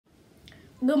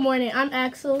Good morning, I'm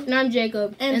Axel. And I'm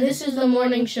Jacob. And this is the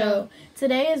morning show.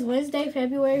 Today is Wednesday,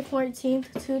 February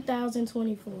 14th,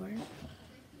 2024.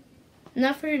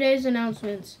 Now for today's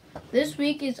announcements. This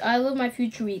week is I Love My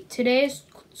Future Week. Today is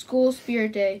School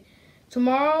Spirit Day.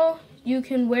 Tomorrow you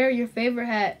can wear your favorite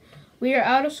hat. We are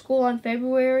out of school on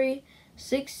February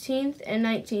 16th and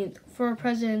 19th for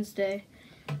President's Day.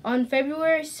 On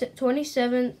February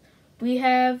 27th, we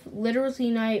have Literacy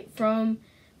Night from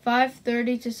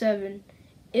 5:30 to 7.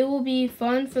 It will be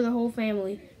fun for the whole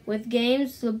family, with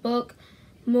games, the book,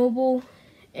 mobile,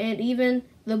 and even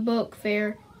the book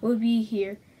fair will be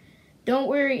here. Don't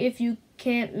worry if you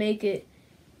can't make it.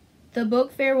 The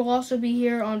book fair will also be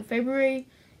here on February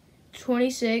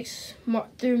 26th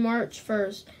through March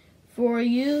 1st. For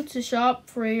you to shop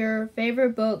for your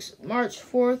favorite books, March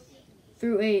 4th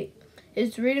through 8th.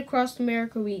 It's Read Across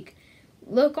America Week.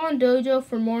 Look on Dojo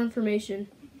for more information.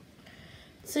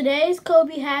 Today's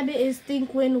Kobe habit is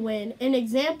think win-win. An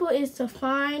example is to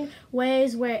find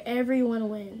ways where everyone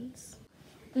wins.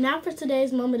 Now for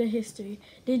today's moment of history.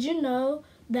 Did you know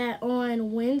that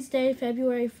on Wednesday,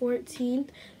 February 14th,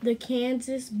 the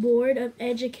Kansas Board of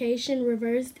Education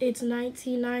reversed its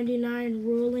 1999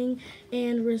 ruling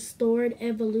and restored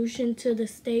evolution to the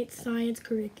state science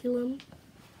curriculum?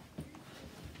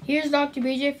 Here's Dr.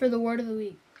 BJ for the Word of the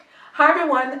Week. Hi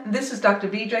everyone, this is Dr.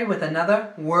 BJ with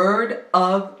another Word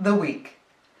of the Week.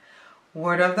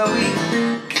 Word of the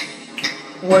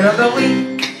Week, Word of the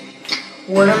Week,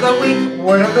 Word of the Week,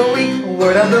 Word of the Week,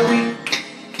 Word of the Week.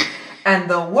 And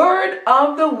the Word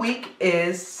of the Week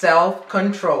is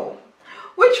self-control,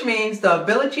 which means the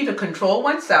ability to control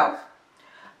oneself.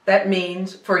 That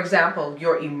means, for example,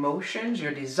 your emotions,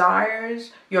 your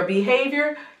desires, your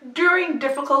behavior during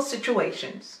difficult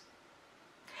situations.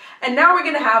 And now we're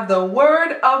going to have the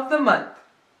word of the month.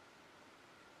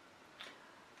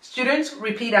 Students,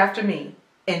 repeat after me.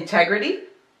 Integrity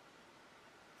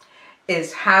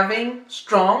is having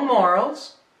strong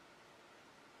morals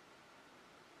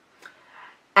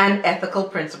and ethical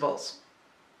principles.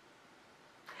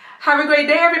 Have a great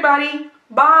day, everybody.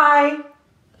 Bye.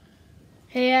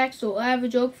 Hey Axel, I have a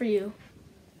joke for you.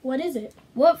 What is it?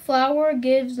 What flower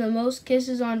gives the most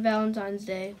kisses on Valentine's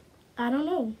Day? I don't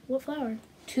know. What flower?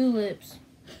 Tulips.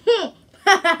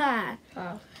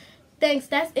 Wow. Thanks.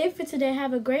 That's it for today.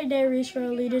 Have a great day, Reach for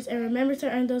Our Leaders, and remember to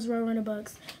earn those Roadrunner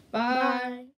bucks. Bye. Bye.